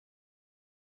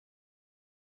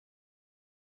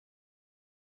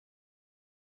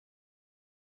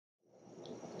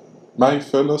My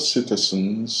fellow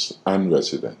citizens and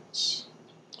residents,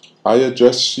 I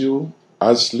address you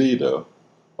as leader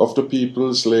of the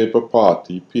People's Labour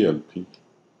Party (PLP)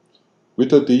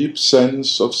 with a deep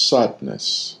sense of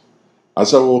sadness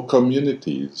as our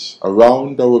communities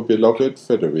around our beloved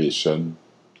Federation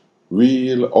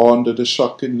reel under the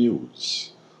shocking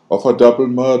news of a double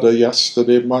murder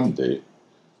yesterday Monday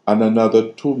and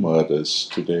another 2 murders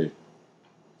today.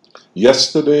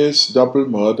 Yesterday's double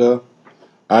murder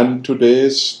and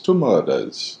today's 2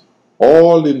 murders,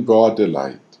 all in broad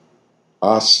daylight,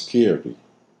 are scary,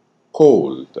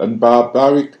 cold, and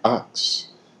barbaric acts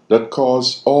that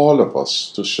cause all of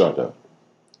us to shudder.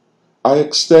 I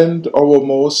extend our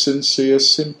most sincere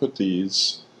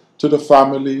sympathies to the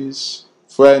families,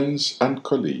 friends, and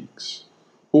colleagues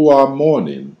who are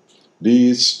mourning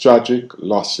these tragic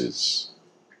losses.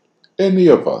 Any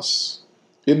of us,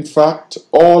 in fact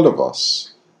all of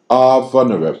us, are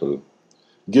vulnerable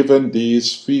given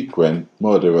these frequent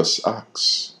murderous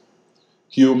acts.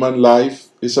 Human life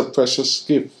is a precious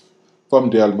gift from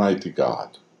the Almighty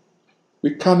God.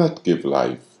 We cannot give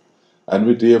life, and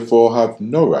we therefore have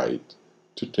no right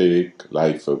to take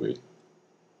life away.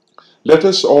 Let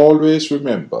us always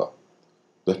remember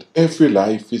that every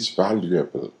life is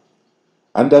valuable,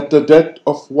 and that the death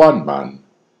of one man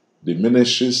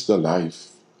diminishes the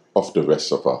life of the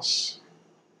rest of us.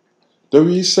 The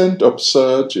recent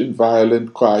upsurge in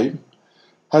violent crime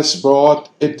has brought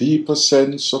a deeper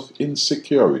sense of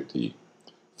insecurity,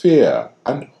 fear,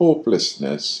 and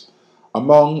hopelessness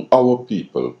among our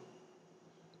people.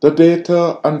 The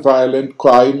data on violent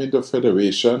crime in the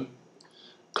Federation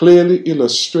clearly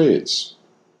illustrates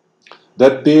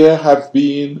that there have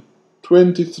been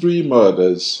 23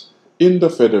 murders in the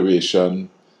Federation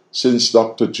since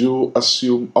Dr. Jew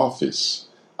assumed office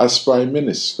as Prime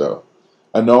Minister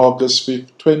on August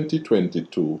 5,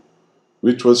 2022,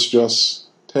 which was just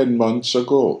 10 months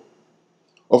ago.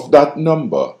 Of that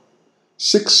number,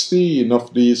 16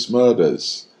 of these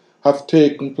murders have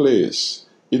taken place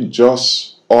in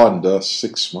just under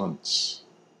 6 months.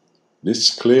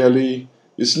 This clearly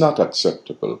is not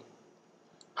acceptable,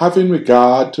 having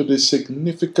regard to the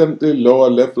significantly lower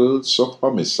levels of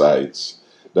homicides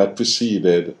that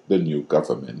preceded the new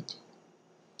government.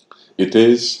 It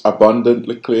is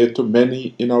abundantly clear to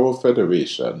many in our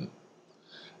Federation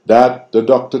that the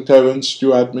Dr. Terence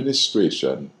Dew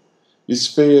administration is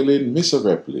failing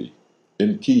miserably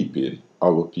in keeping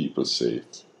our people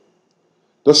safe.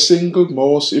 The single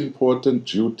most important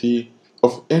duty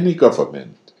of any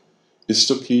government is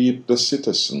to keep the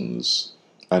citizens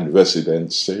and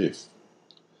residents safe.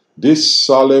 This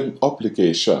solemn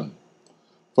obligation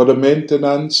for the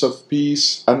maintenance of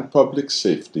peace and public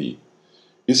safety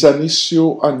is an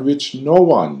issue on which no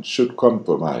one should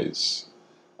compromise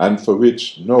and for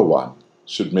which no one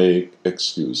should make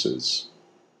excuses.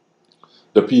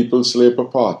 The People's Labour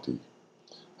Party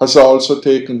has also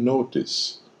taken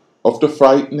notice of the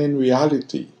frightening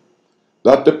reality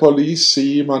that the police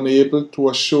seem unable to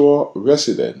assure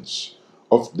residents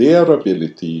of their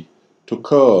ability to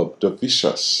curb the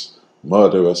vicious,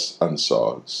 murderous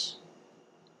assaults.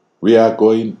 We are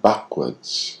going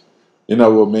backwards in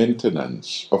our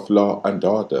maintenance of law and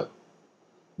order.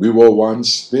 We were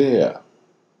once there.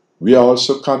 We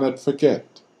also cannot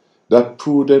forget that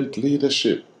prudent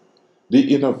leadership,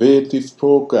 the innovative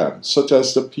programs such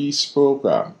as the Peace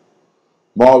Program,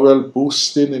 moral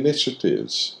boosting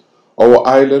initiatives, our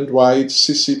island-wide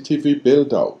CCTV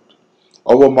build-out,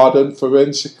 our modern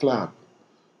forensic lab,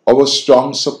 our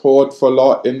strong support for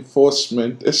law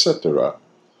enforcement, etc.,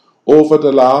 over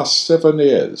the last 7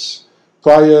 years,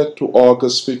 prior to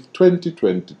August 5,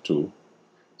 2022,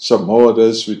 some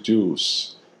murders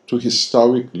reduced to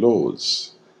historic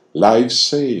lows, lives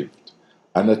saved,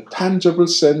 and a tangible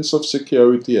sense of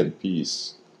security and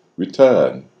peace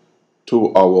return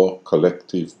to our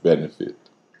collective benefit.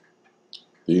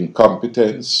 The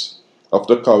incompetence of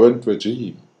the current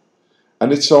regime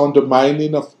and its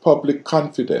undermining of public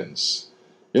confidence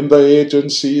in the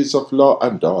agencies of law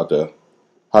and order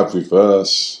have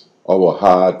reversed our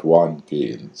hard-won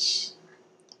gains.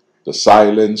 The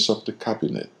silence of the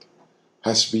cabinet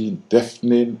has been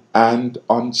deafening and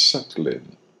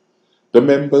unsettling. The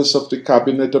members of the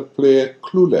cabinet appear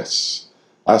clueless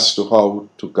as to how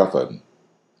to govern.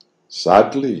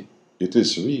 Sadly, it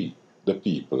is we, the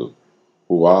people,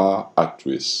 who are at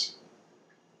risk.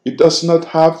 It does not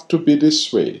have to be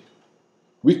this way.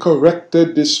 We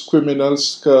corrected this criminal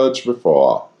scourge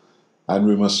before, and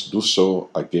we must do so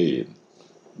again.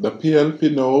 The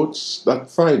PLP notes that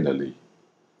finally,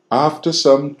 after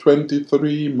some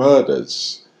 23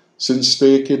 murders since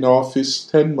taking office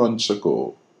 10 months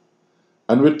ago,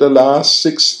 and with the last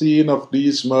 16 of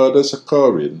these murders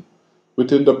occurring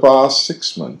within the past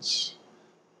 6 months,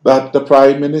 that the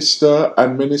Prime Minister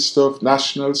and Minister of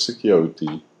National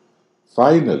Security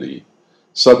finally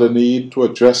saw the need to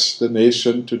address the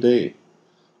nation today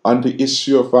on the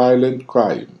issue of violent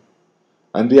crime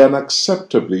and the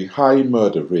unacceptably high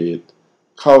murder rate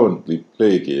currently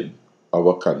plaguing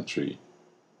our country.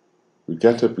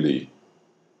 Regrettably,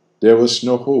 there was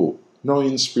no hope, no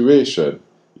inspiration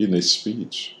in his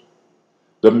speech.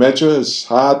 The measures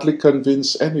hardly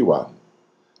convince anyone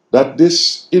that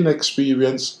this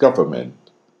inexperienced government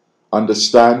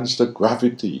understands the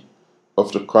gravity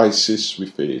of the crisis we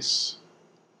face.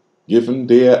 Given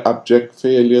their abject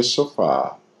failure so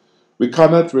far, we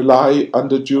cannot rely on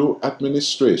the due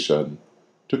administration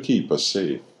to keep us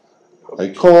safe. I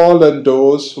call on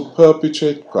those who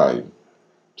perpetrate crime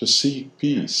to seek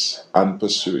peace and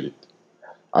pursue it.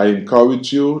 I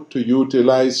encourage you to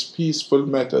utilize peaceful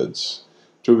methods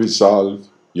to resolve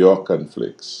your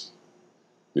conflicts.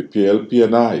 The PLP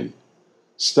and I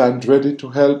stand ready to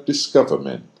help this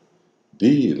government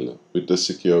deal with the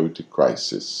security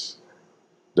crisis.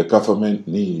 The government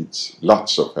needs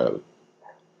lots of help.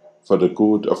 For the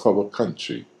good of our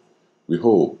country, we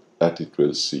hope that it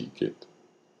will seek it.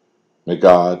 May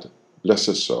God bless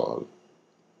us all.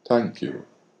 Thank you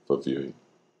for viewing.